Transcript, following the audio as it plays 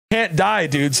can't die,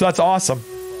 dude. So that's awesome.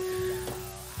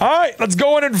 All right, let's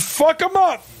go in and fuck them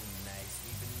up.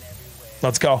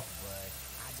 Let's go.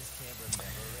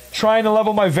 Trying to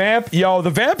level my vamp. Yo, the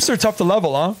vamps are tough to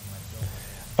level, huh?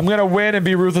 I'm gonna win and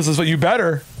be ruthless as well. You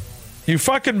better. You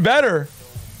fucking better.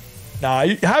 Nah,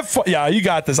 you have fun. Yeah, you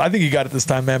got this. I think you got it this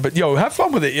time, man. But yo, have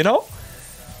fun with it, you know?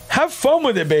 Have fun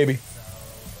with it, baby.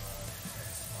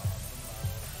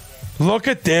 Look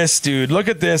at this, dude. Look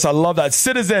at this. I love that.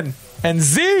 Citizen and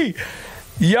Z.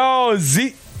 Yo,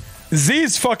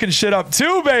 Z's fucking shit up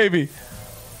too, baby.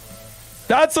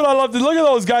 That's what I love. Look at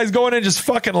those guys going in just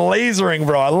fucking lasering,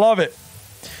 bro. I love it.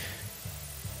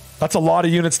 That's a lot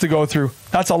of units to go through.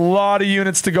 That's a lot of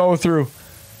units to go through.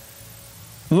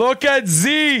 Look at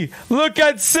Z. Look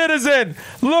at Citizen.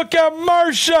 Look at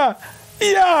Marsha.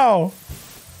 Yo.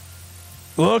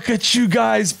 Look at you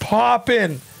guys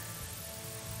popping.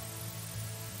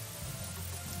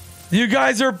 You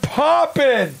guys are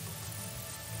popping.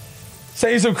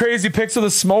 Send you some crazy pics of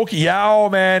the smoke. Yow,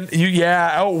 man. Yeah,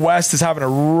 out west is having a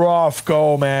rough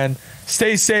go, man.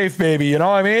 Stay safe, baby. You know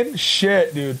what I mean?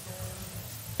 Shit, dude.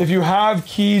 If you have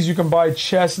keys, you can buy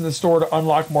chests in the store to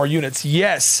unlock more units.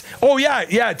 Yes. Oh, yeah,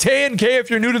 yeah. Tay and K, if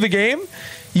you're new to the game.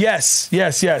 Yes,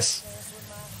 yes, yes.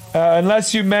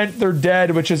 Unless you meant they're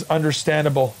dead, which is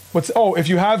understandable. Oh, if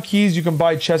you have keys, you can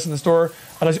buy chests in the store.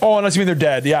 Unless you mean they're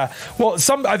dead. Yeah. Well,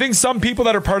 I think some people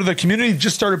that are part of the community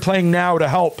just started playing now to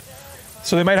help.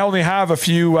 So they might only have a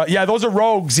few. Yeah, those are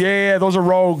rogues. Yeah, those are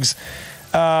rogues.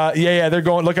 Yeah, they're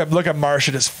going. Look at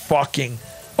Marsha just fucking.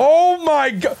 Oh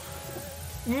my god.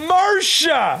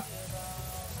 Marsha!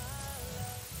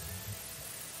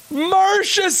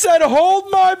 Marsha said,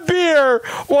 hold my beer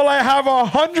while I have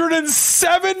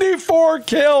 174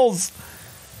 kills.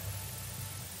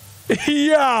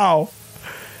 Yo.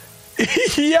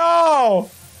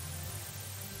 Yo.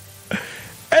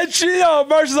 And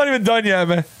Marsha's not even done yet,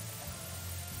 man.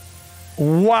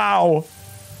 Wow.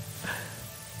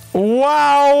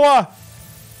 Wow.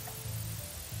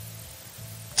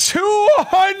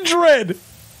 200.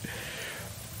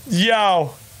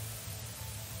 Yo.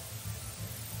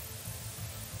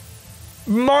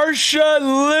 Marsha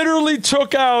literally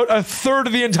took out a third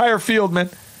of the entire field, man.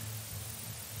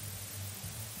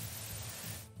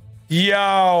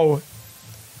 Yo.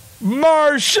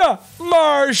 Marsha.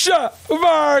 Marsha.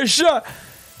 Marsha.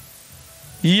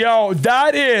 Yo,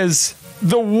 that is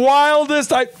the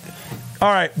wildest. All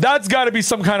right, that's got to be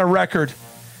some kind of record.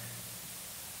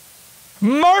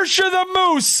 Marsha the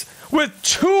Moose with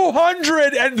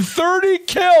 230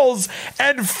 kills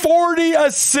and 40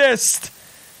 assists.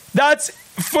 That's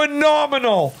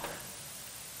phenomenal.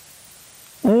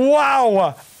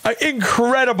 Wow.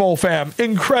 Incredible, fam.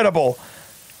 Incredible.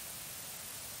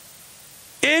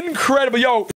 Incredible. Yo.